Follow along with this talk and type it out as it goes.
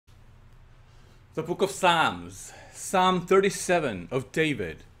The book of Psalms, Psalm 37 of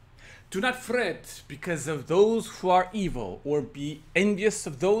David. Do not fret because of those who are evil, or be envious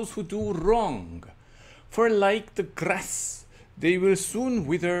of those who do wrong. For like the grass, they will soon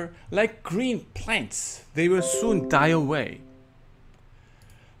wither, like green plants, they will soon die away.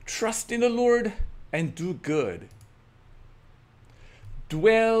 Trust in the Lord and do good.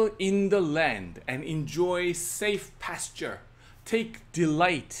 Dwell in the land and enjoy safe pasture. Take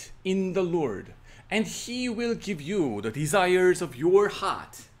delight in the Lord, and He will give you the desires of your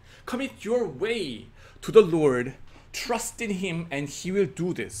heart. Commit your way to the Lord. Trust in Him, and He will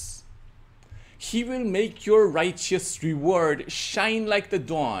do this. He will make your righteous reward shine like the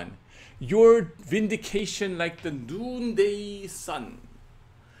dawn, your vindication like the noonday sun.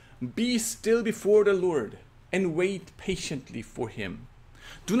 Be still before the Lord and wait patiently for Him.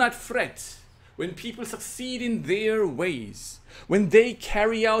 Do not fret when people succeed in their ways, when they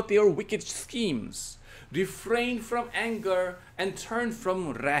carry out their wicked schemes. Refrain from anger and turn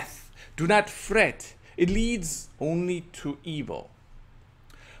from wrath. Do not fret, it leads only to evil.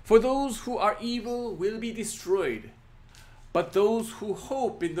 For those who are evil will be destroyed, but those who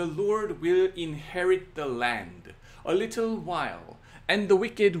hope in the Lord will inherit the land. A little while, and the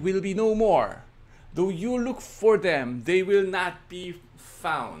wicked will be no more. Though you look for them, they will not be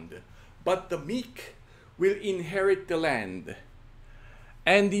found. But the meek will inherit the land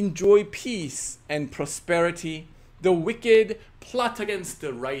and enjoy peace and prosperity. The wicked plot against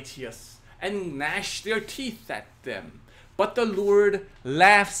the righteous and gnash their teeth at them. But the Lord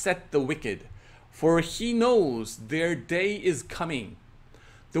laughs at the wicked, for He knows their day is coming.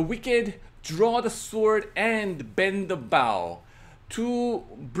 The wicked draw the sword and bend the bow, to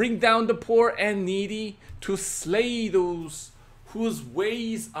bring down the poor and needy, to slay those whose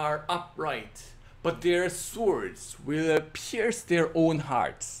ways are upright. But their swords will pierce their own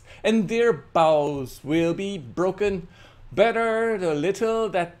hearts, and their bows will be broken. Better the little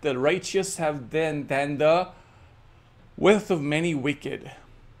that the righteous have than the wealth of many wicked.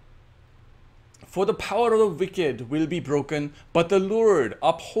 For the power of the wicked will be broken, but the Lord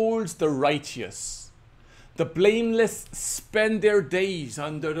upholds the righteous. The blameless spend their days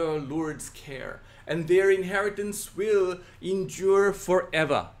under the Lord's care, and their inheritance will endure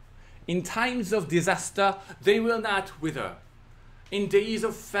forever. In times of disaster, they will not wither. In days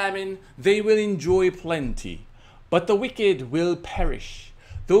of famine, they will enjoy plenty. But the wicked will perish.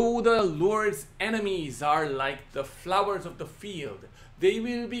 Though the Lord's enemies are like the flowers of the field, they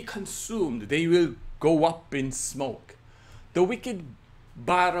will be consumed. They will go up in smoke. The wicked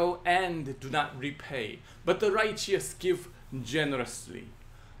borrow and do not repay, but the righteous give generously.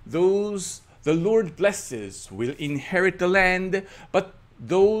 Those the Lord blesses will inherit the land, but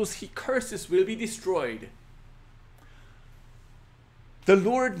those He curses will be destroyed. The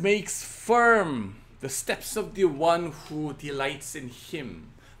Lord makes firm the steps of the one who delights in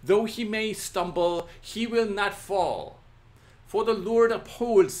Him. Though he may stumble, he will not fall, for the Lord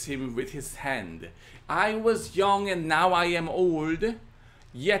upholds him with His hand. I was young and now I am old,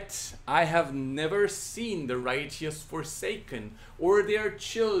 yet I have never seen the righteous forsaken, or their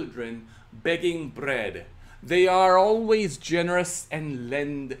children begging bread. They are always generous and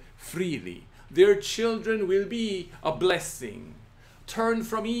lend freely. Their children will be a blessing. Turn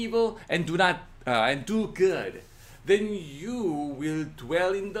from evil and do good. Then you will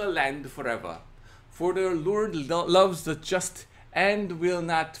dwell in the land forever. For the Lord loves the just and will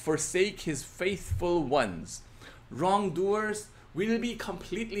not forsake His faithful ones. Wrongdoers will be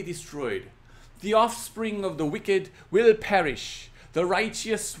completely destroyed. The offspring of the wicked will perish. The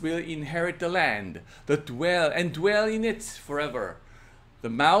righteous will inherit the land, dwell in it forever. The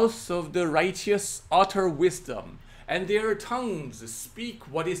mouths of the righteous utter wisdom, and their tongues speak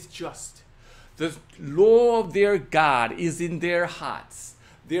what is just. The law of their God is in their hearts.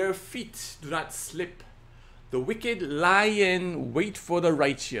 Their feet do not slip. The wicked lie in wait for the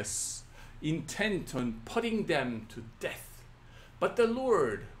righteous, intent on putting them to death. But the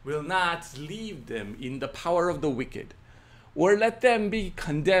Lord will not leave them in the power of the wicked, or let them be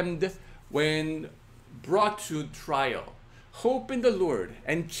condemned when brought to trial. Hope in the Lord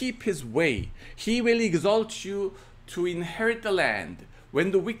and keep His way. He will exalt you to inherit the land.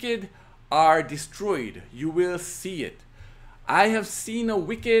 When the wicked are destroyed, you will see it. I have seen a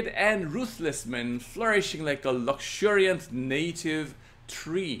wicked and ruthless man flourishing like a luxuriant native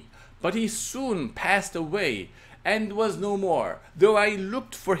tree, but he soon passed away and was no more. Though I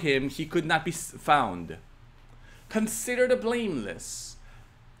looked for him, he could not be found. Consider the blameless.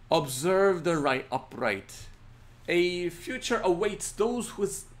 Observe the upright. A future awaits those who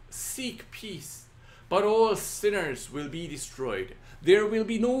seek peace, but all sinners will be destroyed. There will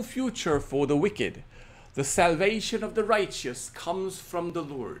be no future for the wicked. The salvation of the righteous comes from the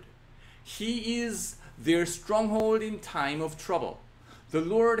Lord. He is their stronghold in time of trouble. The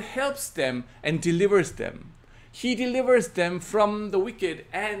Lord helps them and delivers them. He delivers them from the wicked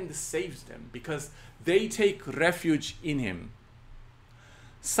and saves them because they take refuge in him.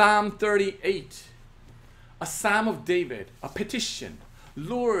 Psalm 38, a psalm of David, a petition.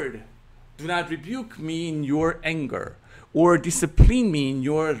 Lord, do not rebuke me in your anger, or discipline me in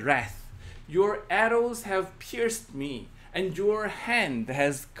your wrath. Your arrows have pierced me, and your hand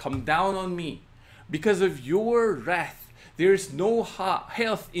has come down on me. Because of your wrath, there is no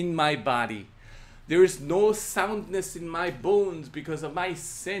health in my body. There is no soundness in my bones because of my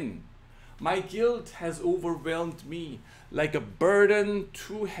sin. My guilt has overwhelmed me like a burden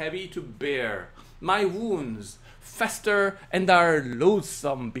too heavy to bear. My wounds fester and are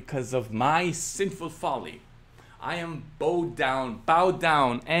loathsome because of my sinful folly. I am bowed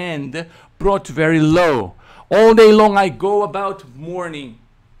down and brought very low. All day long I go about mourning.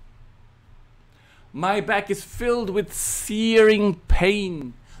 My back is filled with searing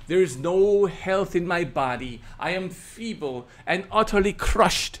pain. There is no health in my body. I am feeble and utterly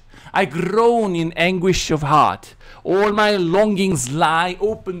crushed. I groan in anguish of heart. All my longings lie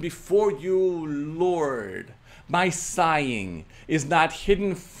open before you, Lord. My sighing is not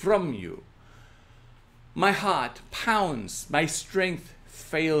hidden from you. My heart pounds, my strength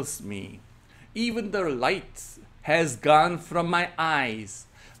fails me. Even the light has gone from my eyes.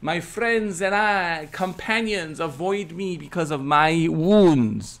 My friends and companions avoid me because of my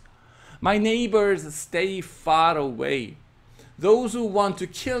wounds. My neighbors stay far away. Those who want to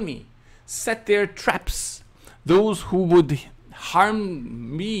kill me set their traps. Those who would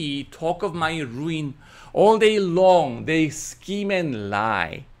harm me talk of my ruin. All day long they scheme and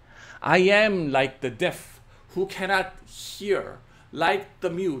lie. I am like the deaf who cannot hear, like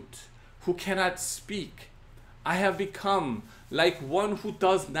the mute who cannot speak. I have become like one who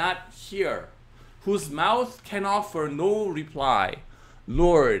does not hear, whose mouth can offer no reply.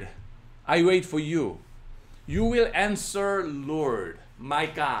 Lord, I wait for you. You will answer, Lord, my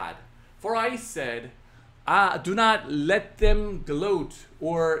God. For I said, do not let them gloat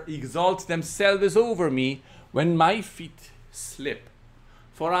or exalt themselves over me when my feet slip.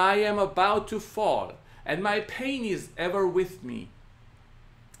 For I am about to fall, and my pain is ever with me.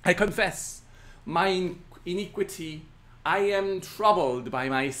 I confess my iniquity. I am troubled by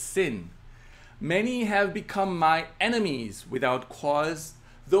my sin. Many have become my enemies without cause.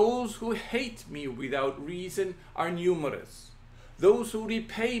 Those who hate me without reason are numerous. Those who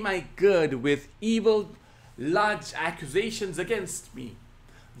repay my good with evil lodge accusations against me.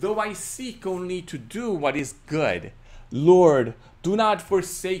 Though I seek only to do what is good, Lord, do not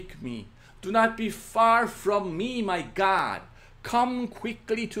forsake me. Do not be far from me, my God. Come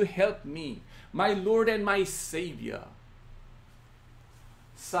quickly to help me, my Lord and my Savior.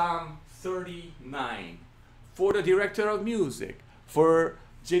 Psalm 39, for the director of music, for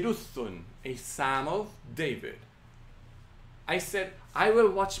Jeduthun, a psalm of David. I said, I will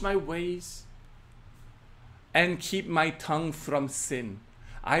watch my ways and keep my tongue from sin.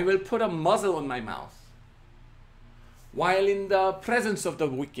 I will put a muzzle on my mouth. While in the presence of the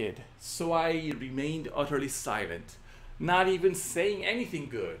wicked, so I remained utterly silent, not even saying anything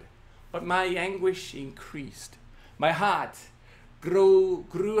good. But my anguish increased. My heart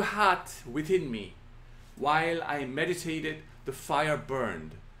grew hot within me. While I meditated, the fire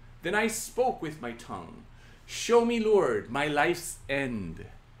burned. Then I spoke with my tongue. Show me, Lord, my life's end,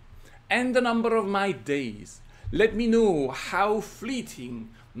 and the number of my days. Let me know how fleeting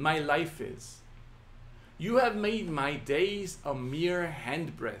my life is. You have made my days a mere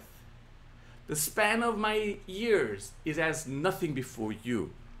handbreadth. The span of my years is as nothing before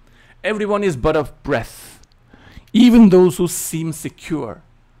you. Everyone is but of breath, even those who seem secure.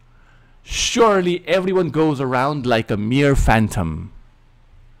 Surely everyone goes around like a mere phantom.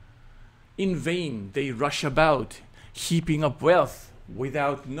 In vain they rush about, heaping up wealth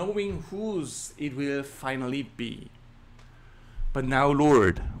without knowing whose it will finally be. But now,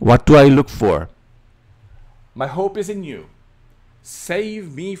 Lord, what do I look for? My hope is in you.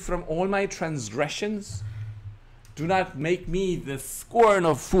 Save me from all my transgressions. Do not make me the scorn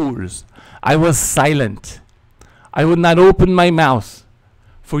of fools. I was silent. I would not open my mouth,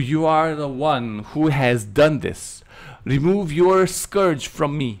 for you are the one who has done this. Remove your scourge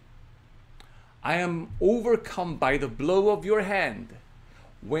from me. I am overcome by the blow of your hand.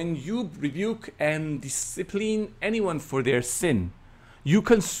 When you rebuke and discipline anyone for their sin, you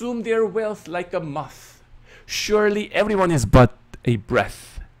consume their wealth like a moth. Surely everyone is but a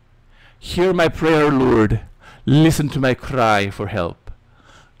breath. Hear my prayer, Lord. Listen to my cry for help.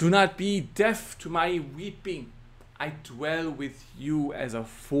 Do not be deaf to my weeping. I dwell with you as a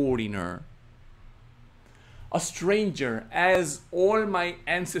foreigner, a stranger, as all my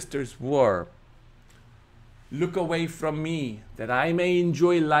ancestors were. Look away from me, that I may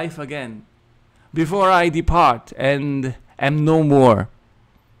enjoy life again, before I depart and am no more.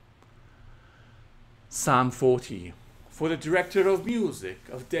 Psalm 40. For the director of music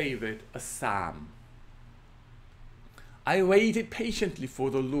of David, a psalm. I waited patiently for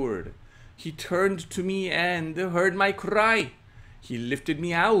the Lord. He turned to me and heard my cry. He lifted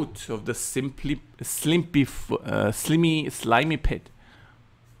me out of the slimy pit,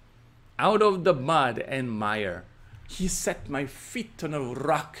 out of the mud and mire. He set my feet on a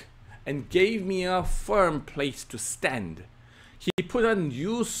rock and gave me a firm place to stand. He put a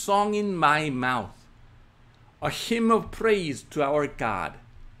new song in my mouth, a hymn of praise to our God.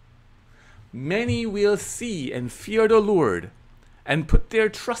 Many will see and fear the Lord and put their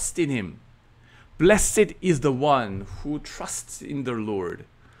trust in him. Blessed is the one who trusts in the Lord,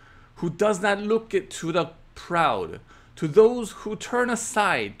 who does not look to the proud, to those who turn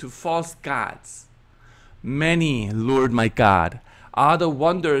aside to false gods. Many, Lord my God, are the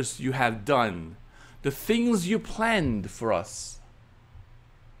wonders you have done, the things you planned for us.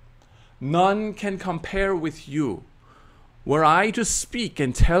 None can compare with you. Were I to speak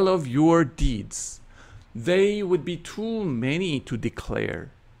and tell of your deeds, they would be too many to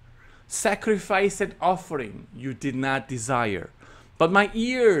declare. Sacrifice and offering you did not desire, but my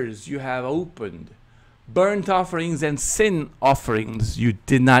ears you have opened. Burnt offerings and sin offerings you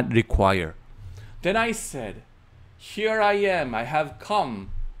did not require. Then I said, Here I am, I have come.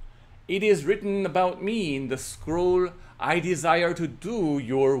 It is written about me in the scroll, I desire to do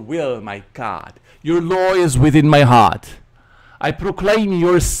your will, my God. Your law is within my heart. I proclaim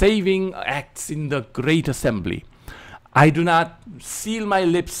your saving acts in the great assembly. I do not seal my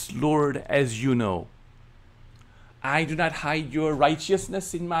lips, Lord, as you know. I do not hide your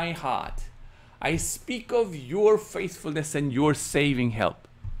righteousness in my heart. I speak of your faithfulness and your saving help.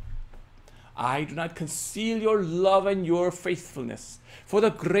 I do not conceal your love and your faithfulness for the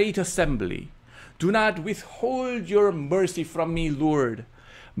great assembly. Do not withhold your mercy from me, Lord.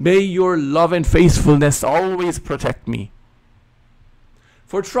 May your love and faithfulness always protect me.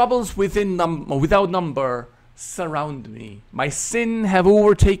 For troubles without number surround me. My sin have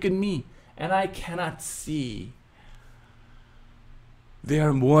overtaken me, and I cannot see. They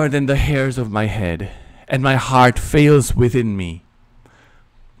are more than the hairs of my head, and my heart fails within me.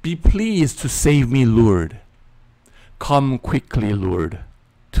 Be pleased to save me, Lord. Come quickly, Lord,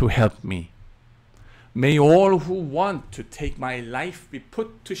 to help me. May all who want to take my life be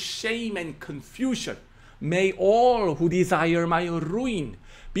put to shame and confusion. May all who desire my ruin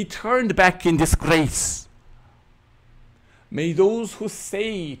be turned back in disgrace. May those who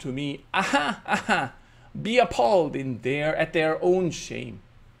say to me, Aha, aha, be appalled at their own shame.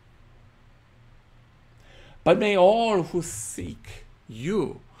 But may all who seek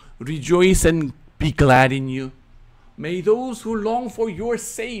you rejoice and be glad in you. May those who long for your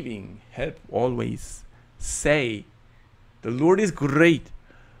saving help always say, The Lord is great,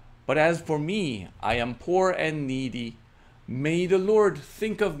 but as for me, I am poor and needy. May the Lord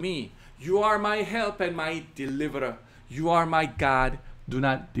think of me. You are my help and my deliverer. You are my God. Do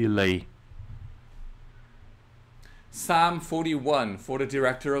not delay. Psalm 41 for the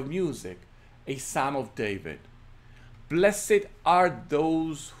director of music, a psalm of David. Blessed are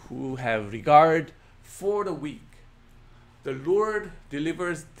those who have regard for the weak. The Lord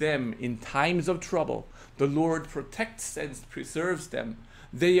delivers them in times of trouble. The Lord protects and preserves them.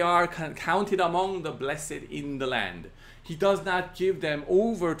 They are counted among the blessed in the land. He does not give them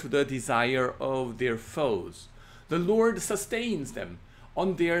over to the desire of their foes. The Lord sustains them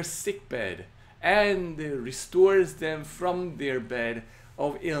on their sick bed and restores them from their bed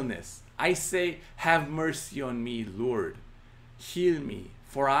of illness. I say, have mercy on me, Lord. Heal me,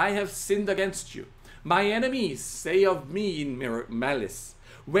 for I have sinned against you. My enemies say of me in malice,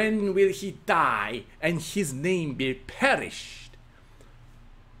 when will he die and his name be perished?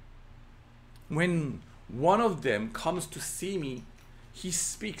 When one of them comes to see me, he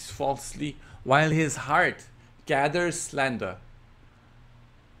speaks falsely while his heart gathers slander.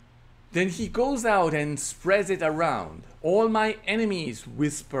 Then he goes out and spreads it around. All my enemies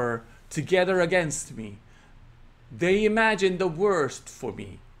whisper together against me. They imagine the worst for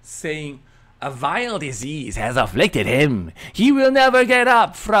me, saying, A vile disease has afflicted him. He will never get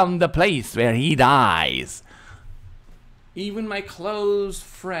up from the place where he dies. Even my close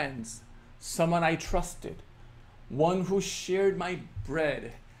friends, someone I trusted, one who shared my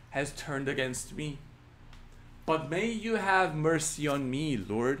bread, has turned against me. But may you have mercy on me,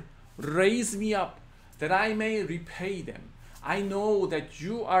 Lord. Raise me up, that I may repay them. I know that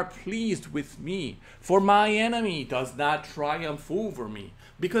you are pleased with me, for my enemy does not triumph over me.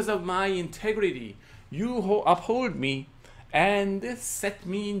 Because of my integrity, you uphold me and set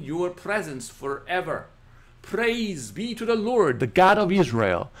me in your presence forever. Praise be to the Lord, the God of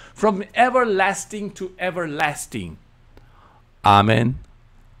Israel, from everlasting to everlasting. Amen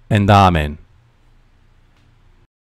and Amen.